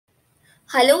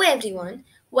Hello everyone,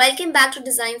 welcome back to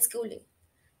Design Schooling.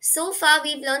 So far,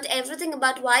 we've learned everything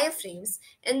about wireframes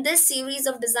in this series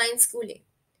of design schooling.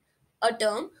 A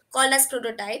term called as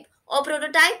prototype or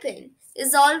prototyping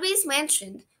is always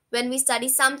mentioned when we study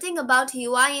something about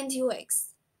UI and UX.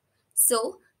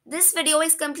 So, this video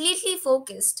is completely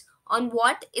focused on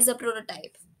what is a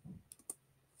prototype.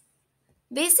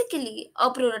 Basically,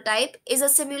 a prototype is a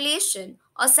simulation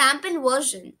or sample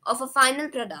version of a final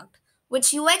product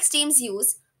which UX teams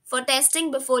use for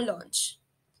testing before launch.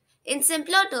 In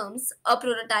simpler terms, a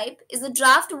prototype is a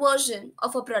draft version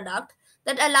of a product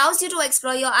that allows you to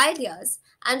explore your ideas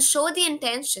and show the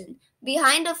intention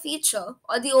behind a feature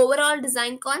or the overall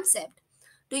design concept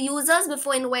to users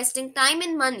before investing time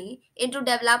and money into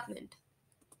development.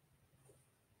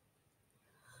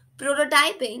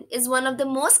 Prototyping is one of the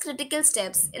most critical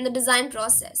steps in the design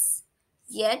process.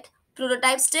 Yet,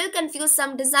 prototypes still confuse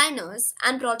some designers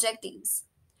and project teams.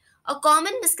 A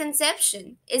common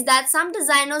misconception is that some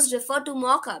designers refer to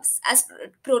mockups as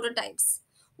prototypes,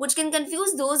 which can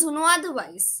confuse those who know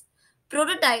otherwise.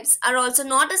 Prototypes are also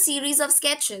not a series of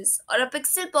sketches or a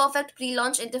pixel perfect pre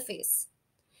launch interface.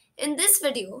 In this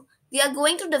video, we are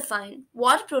going to define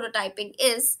what prototyping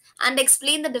is and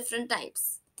explain the different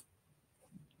types.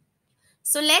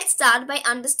 So let's start by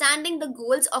understanding the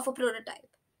goals of a prototype.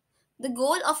 The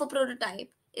goal of a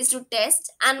prototype is to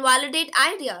test and validate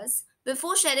ideas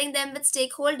before sharing them with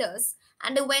stakeholders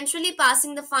and eventually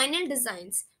passing the final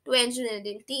designs to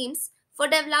engineering teams for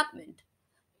development.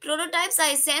 Prototypes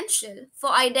are essential for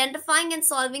identifying and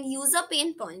solving user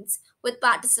pain points with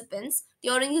participants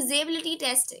during usability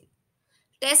testing.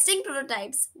 Testing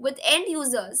prototypes with end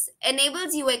users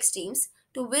enables UX teams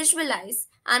to visualize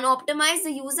and optimize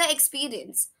the user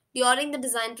experience during the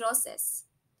design process.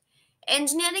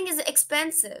 Engineering is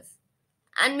expensive,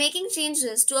 and making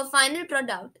changes to a final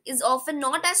product is often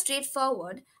not as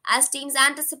straightforward as teams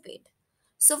anticipate.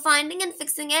 So, finding and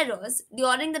fixing errors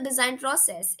during the design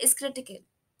process is critical.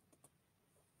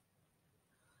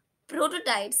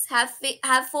 Prototypes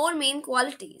have four main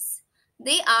qualities.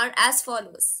 They are as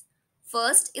follows.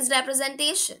 First is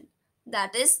representation,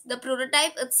 that is, the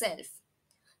prototype itself.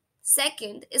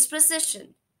 Second is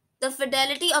precision, the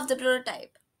fidelity of the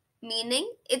prototype,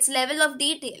 meaning its level of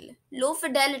detail, low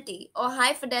fidelity or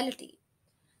high fidelity.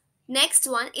 Next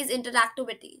one is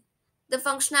interactivity, the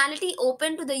functionality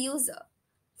open to the user.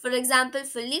 For example,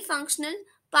 fully functional,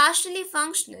 partially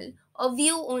functional, or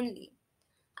view only.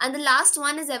 And the last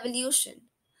one is evolution,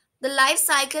 the life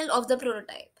cycle of the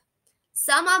prototype.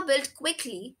 Some are built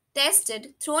quickly,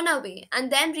 tested, thrown away,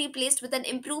 and then replaced with an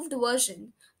improved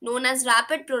version known as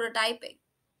rapid prototyping.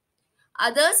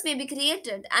 Others may be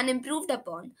created and improved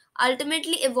upon,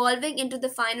 ultimately evolving into the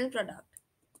final product.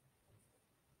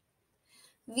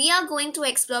 We are going to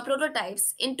explore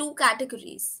prototypes in two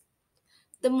categories.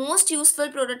 The most useful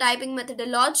prototyping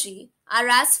methodology are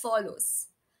as follows: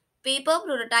 paper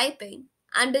prototyping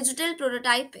and digital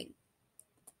prototyping.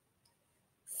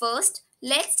 First,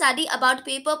 let's study about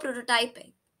paper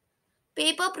prototyping.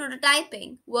 Paper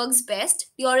prototyping works best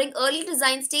during early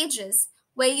design stages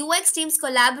where UX teams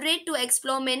collaborate to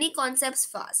explore many concepts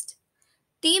fast.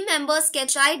 Team members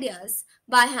sketch ideas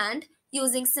by hand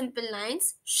using simple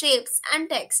lines, shapes, and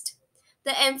text.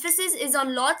 The emphasis is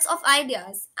on lots of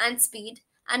ideas and speed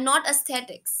and not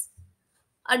aesthetics.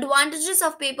 Advantages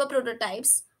of paper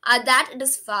prototypes are that it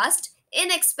is fast,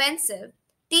 inexpensive,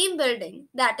 team building,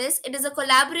 that is, it is a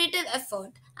collaborative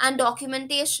effort, and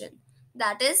documentation,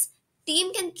 that is,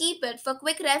 team can keep it for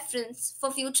quick reference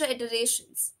for future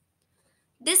iterations.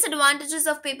 Disadvantages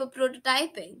of paper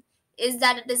prototyping is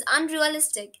that it is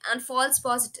unrealistic and false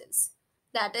positives.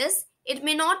 That is, it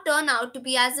may not turn out to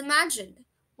be as imagined.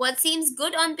 What seems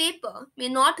good on paper may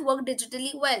not work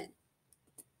digitally well.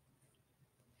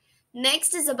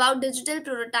 Next is about digital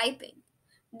prototyping.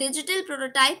 Digital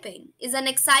prototyping is an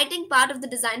exciting part of the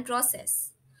design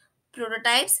process.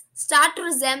 Prototypes start to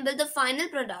resemble the final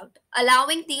product,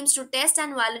 allowing teams to test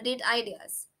and validate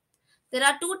ideas. There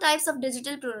are two types of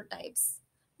digital prototypes: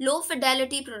 low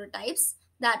fidelity prototypes,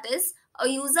 that is, a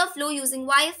user flow using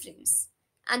wireframes,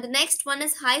 and the next one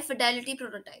is high fidelity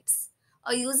prototypes,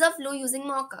 a user flow using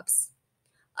mockups.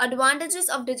 Advantages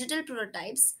of digital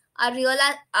prototypes are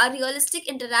realistic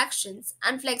interactions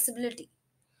and flexibility.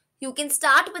 You can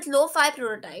start with low-fi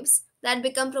prototypes that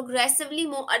become progressively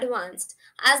more advanced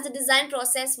as the design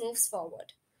process moves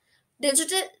forward.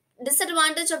 Digital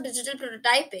disadvantage of digital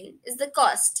prototyping is the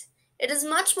cost. It is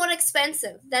much more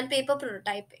expensive than paper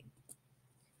prototyping.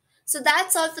 So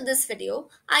that's all for this video.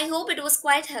 I hope it was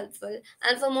quite helpful,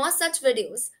 and for more such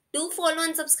videos, do follow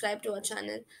and subscribe to our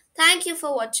channel. Thank you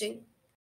for watching.